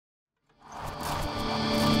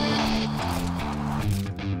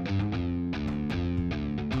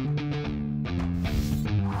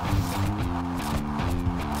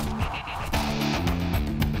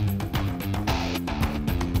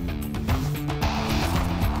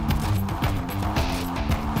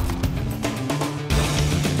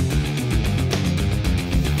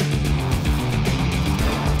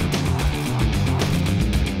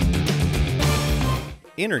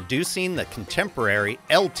Introducing the contemporary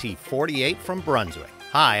LT-48 from Brunswick.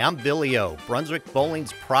 Hi, I'm Billy O, Brunswick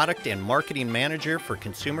Bowling's Product and Marketing Manager for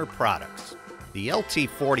Consumer Products. The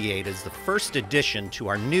LT-48 is the first addition to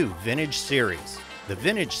our new Vintage Series. The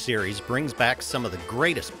Vintage Series brings back some of the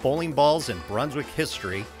greatest bowling balls in Brunswick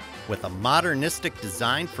history with a modernistic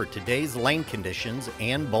design for today's lane conditions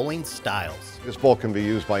and bowling styles. This ball can be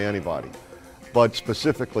used by anybody, but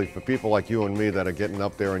specifically for people like you and me that are getting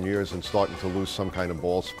up there in years and starting to lose some kind of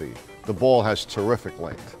ball speed. The ball has terrific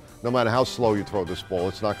length. No matter how slow you throw this ball,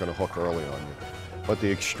 it's not going to hook early on you. But the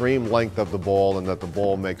extreme length of the ball and that the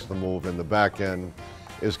ball makes the move in the back end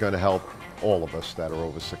is going to help all of us that are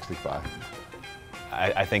over 65.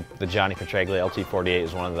 I think the Johnny Petraglia LT-48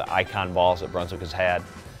 is one of the icon balls that Brunswick has had,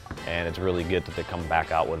 and it's really good that they come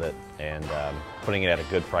back out with it and putting it at a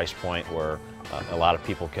good price point where a lot of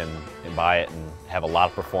people can buy it and have a lot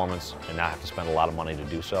of performance and not have to spend a lot of money to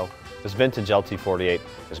do so. This vintage LT-48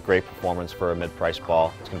 is great performance for a mid-price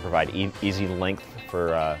ball. It's going to provide easy length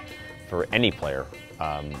for any player,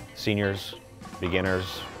 seniors,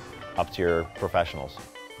 beginners, up to your professionals.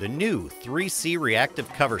 The new 3C reactive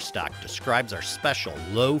cover stock describes our special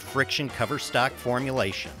low-friction cover stock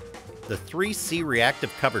formulation. The 3C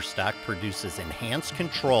reactive cover stock produces enhanced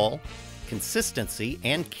control, consistency,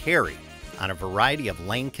 and carry on a variety of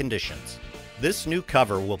lane conditions. This new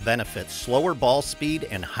cover will benefit slower ball speed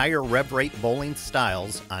and higher rev rate bowling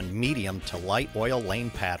styles on medium to light oil lane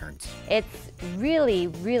patterns. It's really,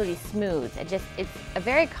 really smooth. It's a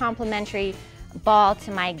very complimentary ball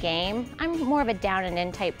to my game. I'm more of a down and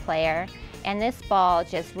in type player, and this ball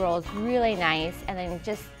just rolls really nice, and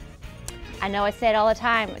then I know I say it all the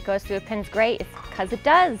time, it goes through the pins great. It's because it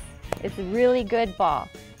does. It's a really good ball.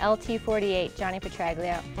 LT-48, Johnny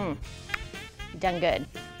Petraglia, done good.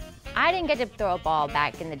 I didn't get to throw a ball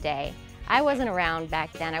back in the day. I wasn't around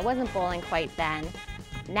back then. I wasn't bowling quite then.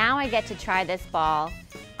 Now I get to try this ball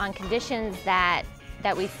on conditions that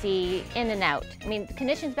we see in and out. I mean, the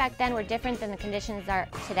conditions back then were different than the conditions are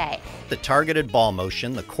today. The targeted ball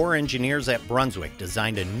motion, the core engineers at Brunswick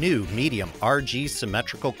designed a new medium RG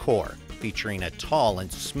symmetrical core featuring a tall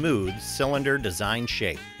and smooth cylinder design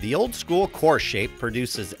shape. The old school core shape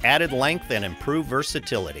produces added length and improved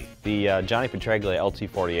versatility. The Johnny Petraglia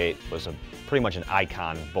LT-48 was pretty much an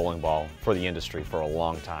icon bowling ball for the industry for a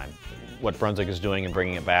long time. What Brunswick is doing and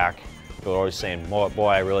bringing it back, people are always saying, boy,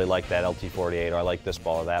 I really like that LT-48, or I like this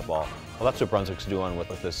ball or that ball. Well, that's what Brunswick's doing with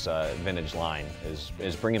this vintage line,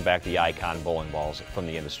 is bringing back the icon bowling balls from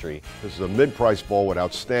the industry. This is a mid-price ball with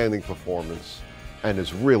outstanding performance, and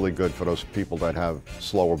is really good for those people that have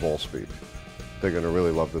slower ball speed. They're going to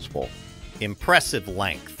really love this ball. Impressive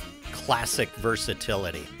length, classic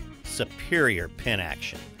versatility, superior pin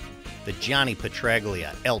action. The Johnny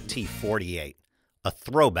Petraglia LT-48, a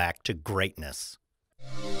throwback to greatness.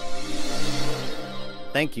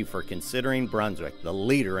 Thank you for considering Brunswick the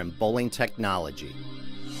leader in bowling technology.